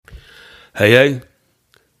Hey,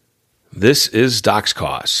 this is Doc's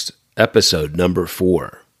Cost, episode number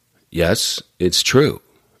 4. Yes, it's true,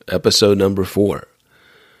 episode number 4.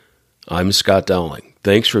 I'm Scott Dowling.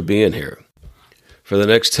 Thanks for being here. For the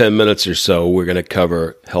next 10 minutes or so, we're going to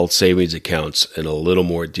cover health savings accounts in a little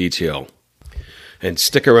more detail. And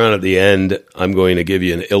stick around at the end. I'm going to give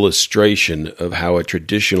you an illustration of how a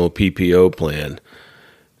traditional PPO plan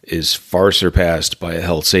is far surpassed by a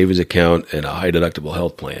health savings account and a high deductible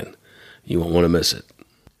health plan. You won't want to miss it.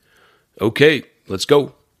 Okay, let's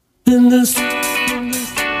go.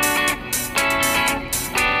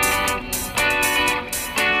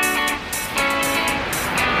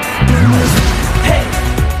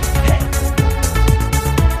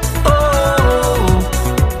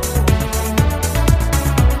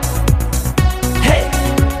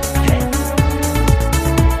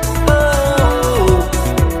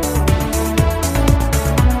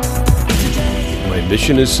 My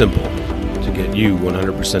mission is simple. Get you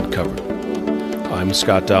 100% covered. I'm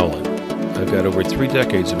Scott Dowling. I've got over 3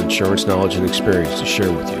 decades of insurance knowledge and experience to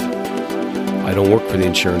share with you. I don't work for the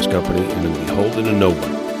insurance company and am beholden to no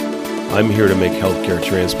one. I'm here to make healthcare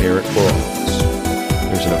transparent for all of us.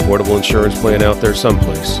 There's an affordable insurance plan out there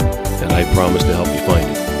someplace, and I promise to help you find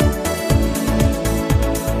it.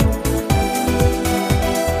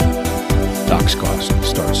 Doc's Cost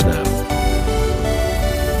starts now.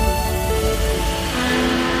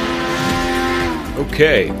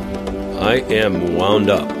 Okay, I am wound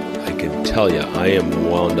up. I can tell you, I am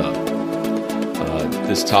wound up.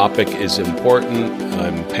 This topic is important.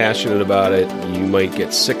 I'm passionate about it. You might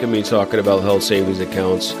get sick of me talking about health savings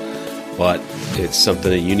accounts, but it's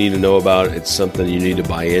something that you need to know about. It's something you need to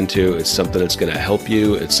buy into. It's something that's going to help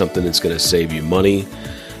you. It's something that's going to save you money.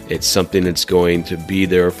 It's something that's going to be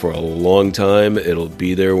there for a long time. It'll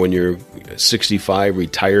be there when you're 65,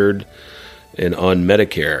 retired, and on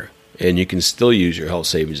Medicare. And you can still use your health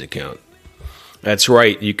savings account. That's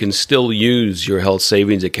right, you can still use your health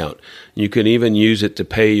savings account. You can even use it to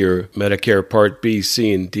pay your Medicare Part B,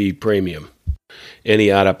 C, and D premium.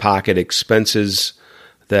 Any out-of-pocket expenses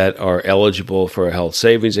that are eligible for a health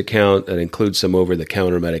savings account, that includes some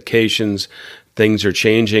over-the-counter medications. Things are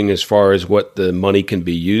changing as far as what the money can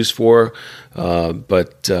be used for,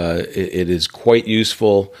 but it is quite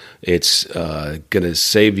useful. It's going to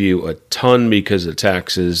save you a ton because of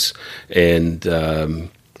taxes, and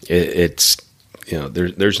there's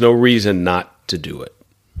no reason not to do it.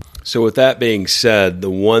 So with that being said, the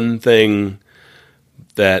one thing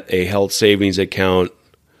that a health savings account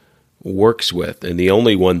works with, and the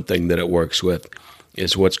only one thing that it works with,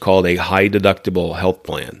 is what's called a high deductible health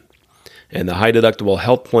plan. And the high deductible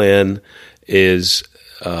health plan is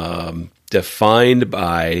defined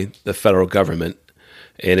by the federal government,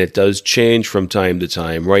 and it does change from time to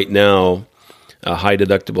time. Right now, a high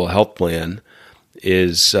deductible health plan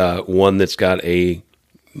is one that's got a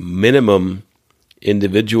minimum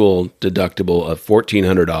individual deductible of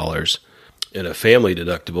 $1,400 and a family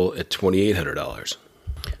deductible at $2,800.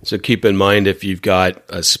 So keep in mind, if you've got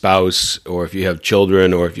a spouse, or if you have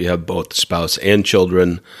children, or if you have both spouse and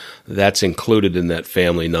children, that's included in that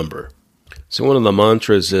family number. So one of the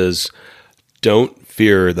mantras is, don't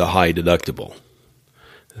fear the high deductible.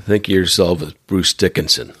 Think of yourself as Bruce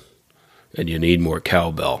Dickinson, and you need more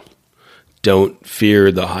cowbell. Don't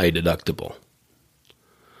fear the high deductible.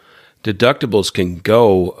 Deductibles can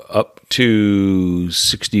go up to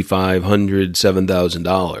 $6,500,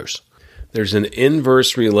 $7,000. There's an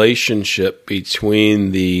inverse relationship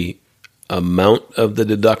between the amount of the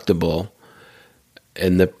deductible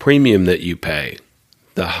and the premium that you pay.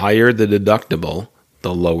 The higher the deductible,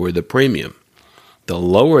 the lower the premium. The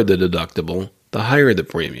lower the deductible, the higher the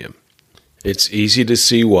premium. It's easy to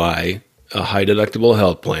see why a high deductible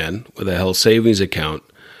health plan with a health savings account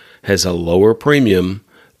has a lower premium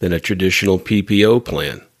than a traditional PPO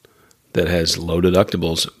plan that has low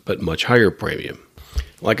deductibles but much higher premium.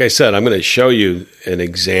 Like I said, I'm going to show you an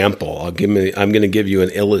example. I'm going to give you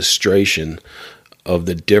an illustration of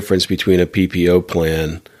the difference between a PPO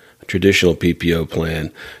plan, a traditional PPO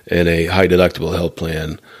plan, and a high deductible health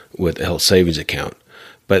plan with a health savings account.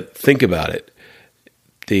 But think about it.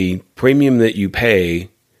 The premium that you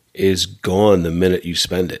pay is gone the minute you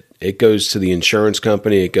spend it. It goes to the insurance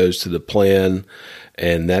company, it goes to the plan,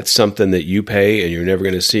 and that's something that you pay and you're never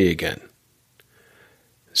going to see again.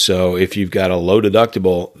 So if you've got a low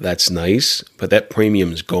deductible, that's nice, but that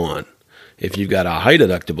premium's gone. If you've got a high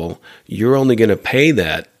deductible, you're only going to pay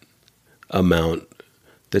that amount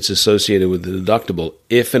that's associated with the deductible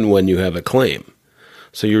if and when you have a claim.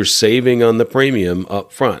 So you're saving on the premium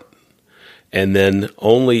up front. And then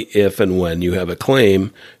only if and when you have a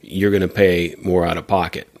claim, you're going to pay more out of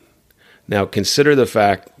pocket. Now consider the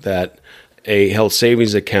fact that a health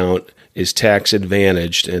savings account is tax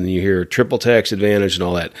advantaged, and you hear triple tax advantage and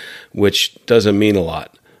all that, which doesn't mean a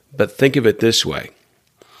lot. But think of it this way.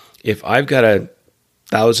 If I've got a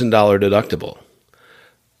 $1,000 deductible,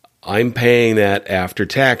 I'm paying that after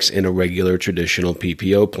tax in a regular traditional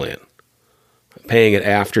PPO plan. I'm paying it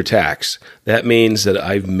after tax. That means that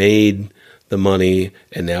I've made the money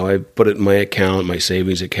and now I put it in my account, my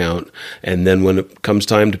savings account, and then when it comes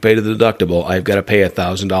time to pay the deductible, I've got to pay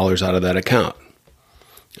 $1,000 out of that account.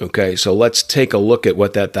 Okay, so let's take a look at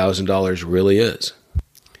what that $1,000 really is.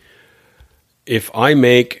 If I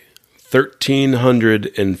make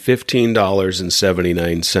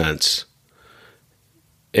 $1,315.79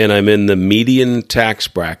 and I'm in the median tax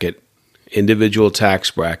bracket, individual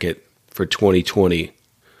tax bracket for 2020,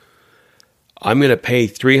 I'm going to pay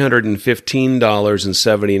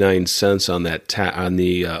 $315.79 on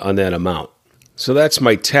that amount. So that's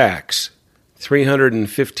my tax.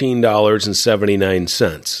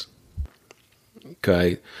 $315.79.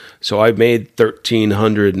 Okay, so I made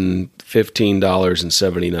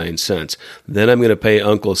 $1,315.79. Then I'm going to pay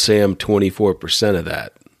Uncle Sam 24% of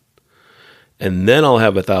that. And then I'll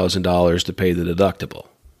have $1,000 to pay the deductible.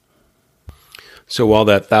 So while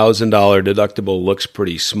that $1,000 deductible looks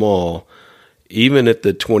pretty small, even at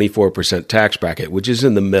the 24% tax bracket, which is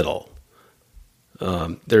in the middle,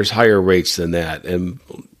 there's higher rates than that. And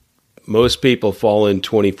most people fall in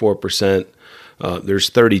 24%. There's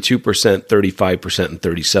 32%, 35%, and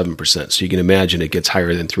 37%. So you can imagine it gets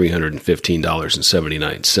higher than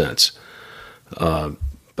 $315.79.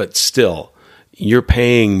 But still, you're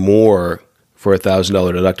paying more for a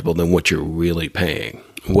 $1,000 deductible than what you're really paying,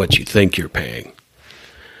 what you think you're paying.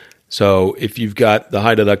 So if you've got the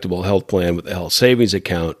high deductible health plan with the health savings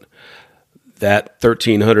account, that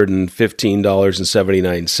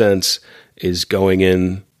 $1,315.79 is going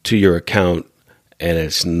in to your account, and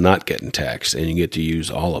it's not getting taxed, and you get to use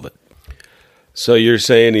all of it. So you're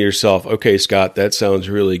saying to yourself, okay, Scott, that sounds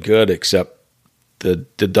really good, except the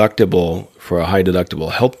deductible for a high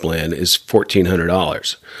deductible health plan is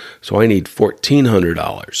 $1,400. So I need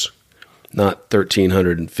 $1,400, not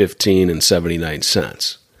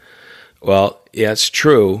 $1,315.79. Well, yeah, it's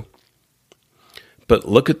true, but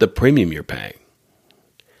look at the premium you're paying.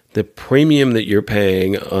 The premium that you're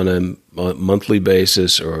paying on a monthly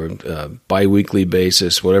basis or biweekly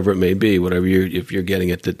basis, whatever it may be, if you're getting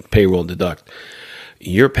it to payroll deduct,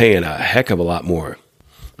 you're paying a heck of a lot more.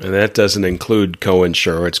 And that doesn't include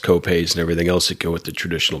co-insurance, co-pays, and everything else that go with the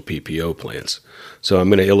traditional PPO plans. So I'm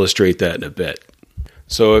going to illustrate that in a bit.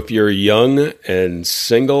 So if you're young and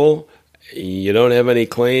single, you don't have any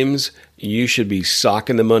claims, you should be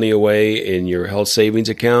socking the money away in your health savings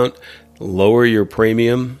account, lower your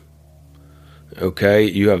premium. Okay,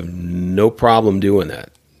 you have no problem doing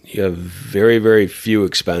that. You have very, very few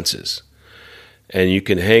expenses. And you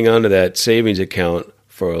can hang on to that savings account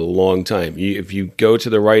for a long time. If you go to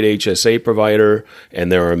the right HSA provider,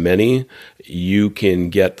 and there are many, you can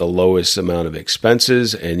get the lowest amount of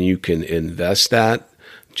expenses, and you can invest that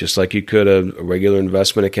just like you could a regular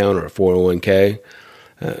investment account or a 401k.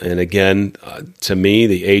 And again, to me,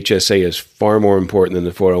 the HSA is far more important than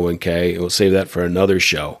the 401k. We'll save that for another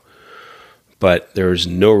show. But there's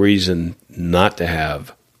no reason not to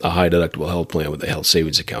have a high deductible health plan with a health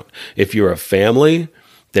savings account. If you're a family,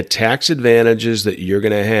 the tax advantages that you're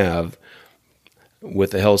going to have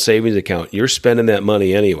with the health savings account, you're spending that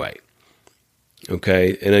money anyway.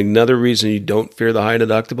 Okay? And another reason you don't fear the high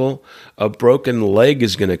deductible, a broken leg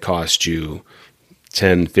is going to cost you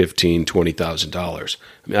 $10,000, $15,000, $20,000.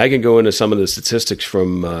 I mean, I can go into some of the statistics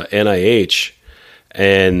from NIH,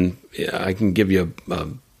 and I can give you a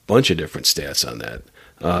bunch of different stats on that.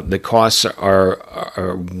 The costs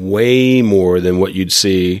are way more than what you'd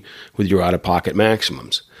see with your out-of-pocket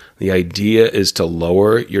maximums. The idea is to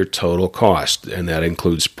lower your total cost, and that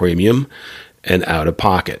includes premium and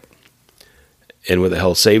out-of-pocket. And with a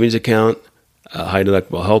health savings account, a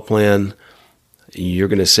high-deductible health plan, you're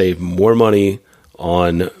going to save more money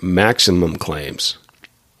on maximum claims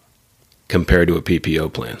compared to a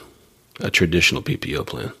PPO plan, a traditional PPO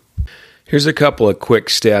plan. Here's a couple of quick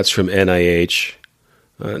stats from NIH.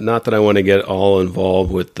 Not that I want to get all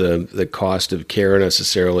involved with the cost of care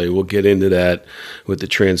necessarily. We'll get into that with the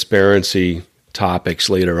transparency topics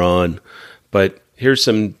later on. But here's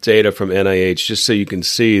some data from NIH just so you can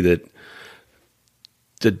see that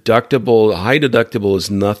high deductible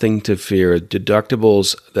is nothing to fear.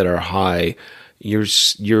 Deductibles that are high,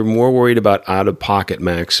 you're more worried about out-of-pocket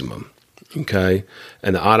maximum. Okay.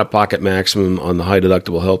 And the out-of-pocket maximum on the high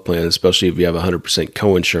deductible health plan, especially if you have 100%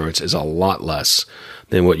 coinsurance, is a lot less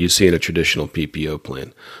than what you see in a traditional PPO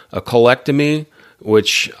plan. A colectomy,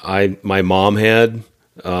 which my mom had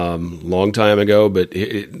long time ago, but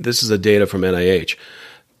this is the data from NIH.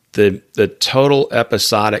 The total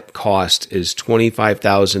episodic cost is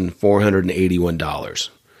 $25,481.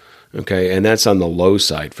 Okay, and that's on the low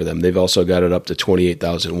side for them. They've also got it up to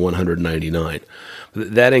 $28,199.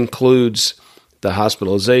 That includes the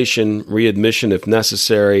hospitalization, readmission if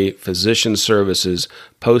necessary, physician services,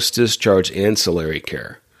 post-discharge ancillary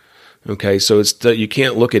care. Okay, so you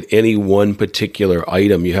can't look at any one particular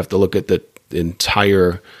item. You have to look at the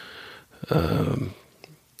entire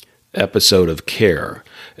episode of care,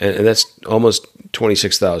 and that's almost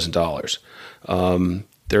 $26,000.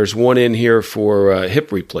 There's one in here for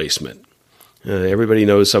hip replacement. Everybody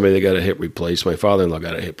knows somebody that got a hip replaced. My father-in-law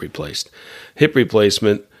got a hip replaced. Hip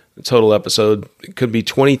replacement, the total episode, it could be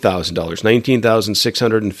 $20,000,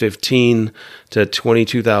 $19,615 to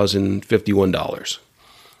 $22,051.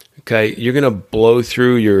 Okay, you're going to blow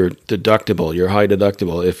through your deductible, your high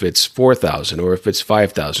deductible, if it's $4,000 or if it's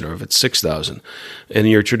 $5,000 or if it's $6,000. In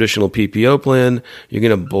your traditional PPO plan, you're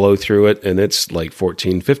going to blow through it, and it's like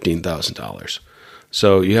 $14,000, $15,000.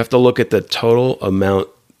 So you have to look at the total amount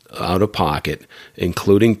out of pocket,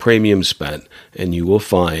 including premium spent, and you will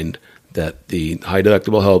find that the high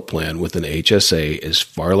deductible health plan with an HSA is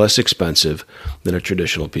far less expensive than a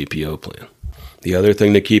traditional PPO plan. The other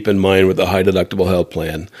thing to keep in mind with the high deductible health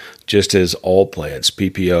plan, just as all plans,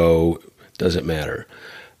 PPO, doesn't matter.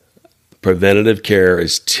 Preventative care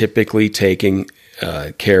is typically taken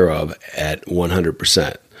care of at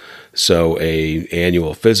 100%. So a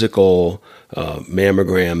annual physical,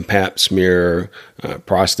 mammogram, pap smear,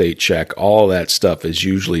 prostate check, all that stuff is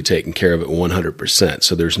usually taken care of at 100%.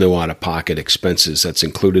 So there's no out-of-pocket expenses that's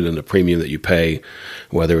included in the premium that you pay,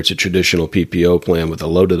 whether it's a traditional PPO plan with a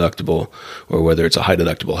low deductible or whether it's a high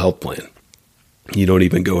deductible health plan. You don't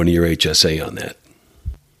even go into your HSA on that.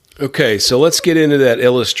 Okay, so let's get into that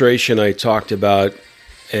illustration I talked about,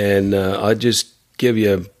 and I'll just give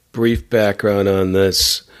you a brief background on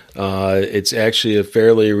this. It's actually a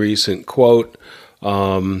fairly recent quote.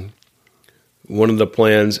 One of the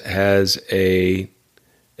plans has a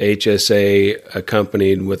HSA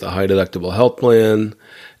accompanied with a high deductible health plan,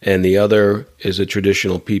 and the other is a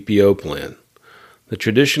traditional PPO plan. The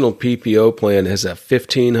traditional PPO plan has a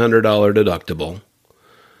 $1,500 deductible.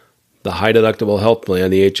 The high deductible health plan,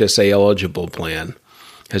 the HSA eligible plan,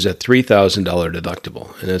 has a $3,000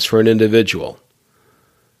 deductible, and that's for an individual.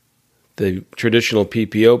 The traditional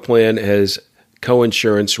PPO plan has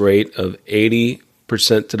coinsurance rate of 80%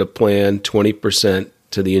 to the plan, 20%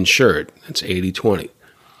 to the insured. That's 80-20.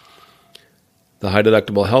 The high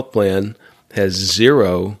deductible health plan has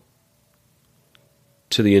 0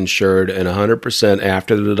 to the insured and 100%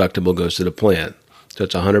 after the deductible goes to the plan. So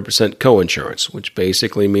it's 100% coinsurance, which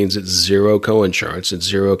basically means it's 0 coinsurance. It's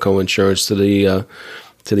 0 coinsurance to the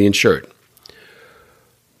insured.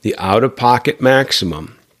 The out-of-pocket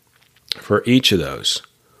maximum for each of those,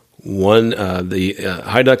 the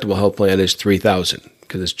high deductible health plan is $3,000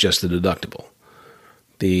 because it's just the deductible.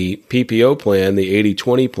 The PPO plan, the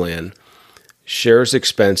 80-20 plan, shares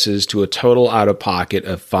expenses to a total out-of-pocket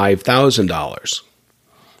of $5,000.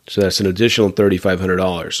 So that's an additional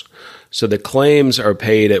 $3,500. So the claims are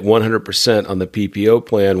paid at 100% on the PPO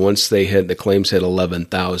plan once the claims hit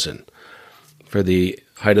 $11,000. For the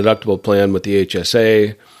high deductible plan with the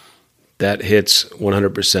HSA, that hits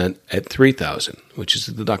 100% at $3,000, which is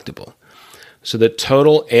the deductible. So the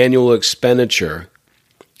total annual expenditure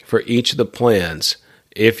for each of the plans,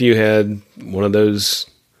 if you had one of those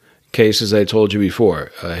cases I told you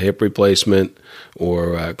before, a hip replacement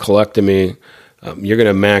or a colectomy, you're going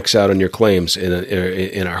to max out on your claims in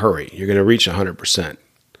a hurry. You're going to reach 100%.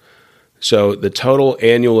 So the total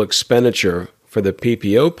annual expenditure for the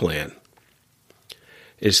PPO plan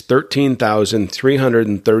is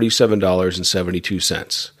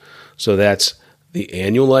 $13,337.72. So that's the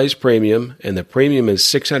annualized premium, and the premium is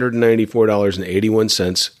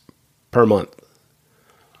 $694.81 per month.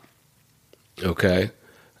 Okay?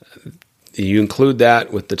 You include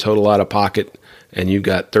that with the total out of pocket, and you've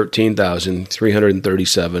got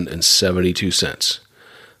 $13,337.72.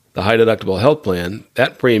 The high deductible health plan,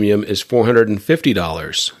 that premium is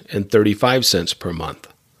 $450.35 per month.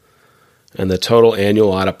 And the total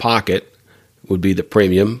annual out-of-pocket would be the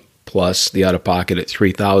premium plus the out-of-pocket at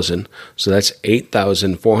 $3,000. So that's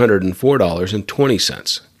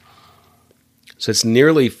 $8,404.20. So it's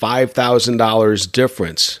nearly $5,000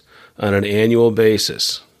 difference on an annual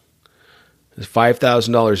basis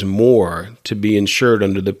 $5,000 more to be insured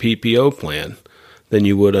under the PPO plan than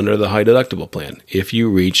you would under the high deductible plan if you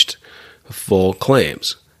reached full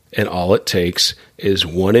claims. And all it takes is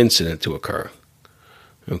one incident to occur.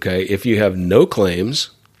 Okay, if you have no claims,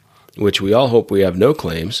 which we all hope we have no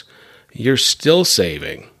claims, you're still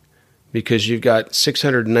saving because you've got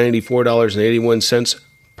 $694.81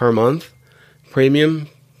 per month premium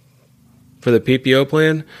for the PPO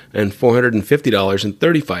plan and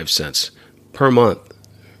 $450.35 per month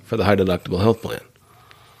for the high deductible health plan.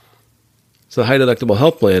 So the high deductible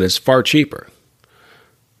health plan is far cheaper.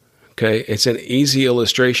 Okay, it's an easy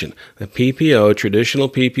illustration. The PPO, traditional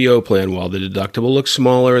PPO plan, while the deductible looks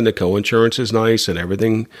smaller and the coinsurance is nice and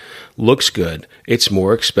everything looks good, it's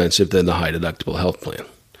more expensive than the high deductible health plan,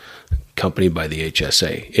 accompanied by the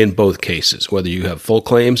HSA in both cases, whether you have full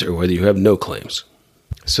claims or whether you have no claims.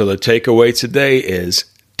 So the takeaway today is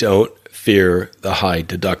don't fear the high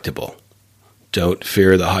deductible. Don't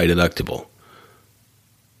fear the high deductible.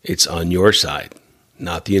 It's on your side,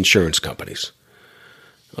 not the insurance companies.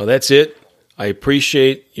 Well, that's it. I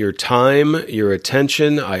appreciate your time, your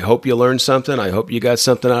attention. I hope you learned something. I hope you got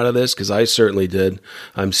something out of this because I certainly did.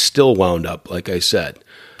 I'm still wound up, like I said.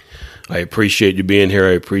 I appreciate you being here.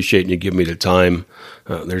 I appreciate you giving me the time.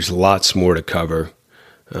 There's lots more to cover.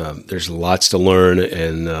 There's lots to learn,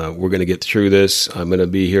 and we're going to get through this. I'm going to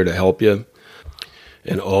be here to help you.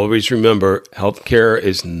 And always remember, healthcare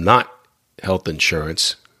is not health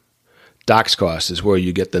insurance. DocsCost is where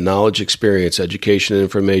you get the knowledge, experience, education, and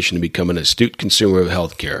information to become an astute consumer of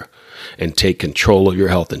healthcare and take control of your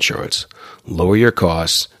health insurance. Lower your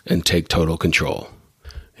costs and take total control.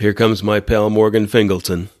 Here comes my pal Morgan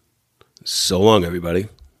Fingleton. So long, everybody.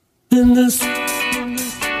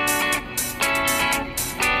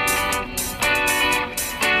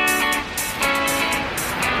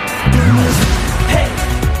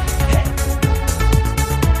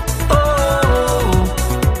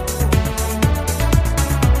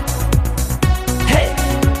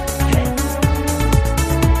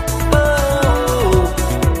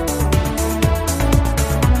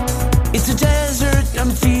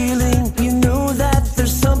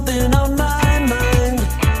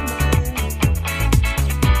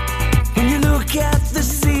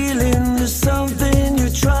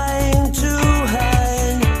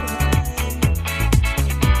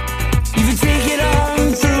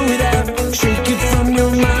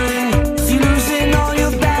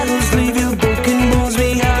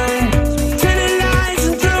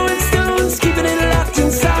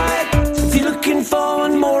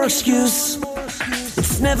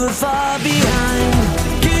 It's never far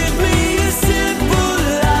behind. Give me a simple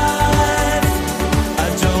life.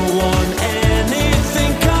 I don't want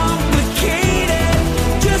anything complicated.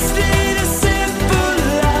 Just need a simple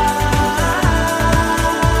life.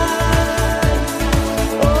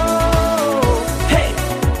 Oh, hey.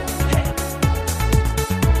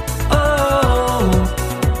 Oh,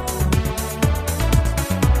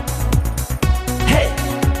 hey.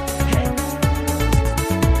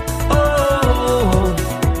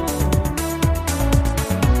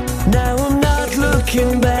 Now I'm not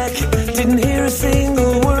looking back. Didn't hear a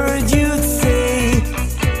single word you'd say.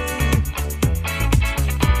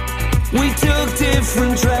 We took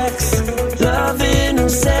different tracks, loving in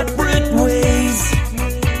separate ways.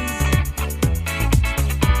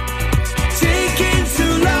 Taking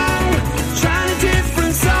too long, trying a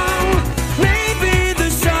different song. Maybe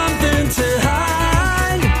there's something to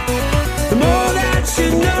hide. The more that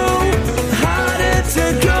you know,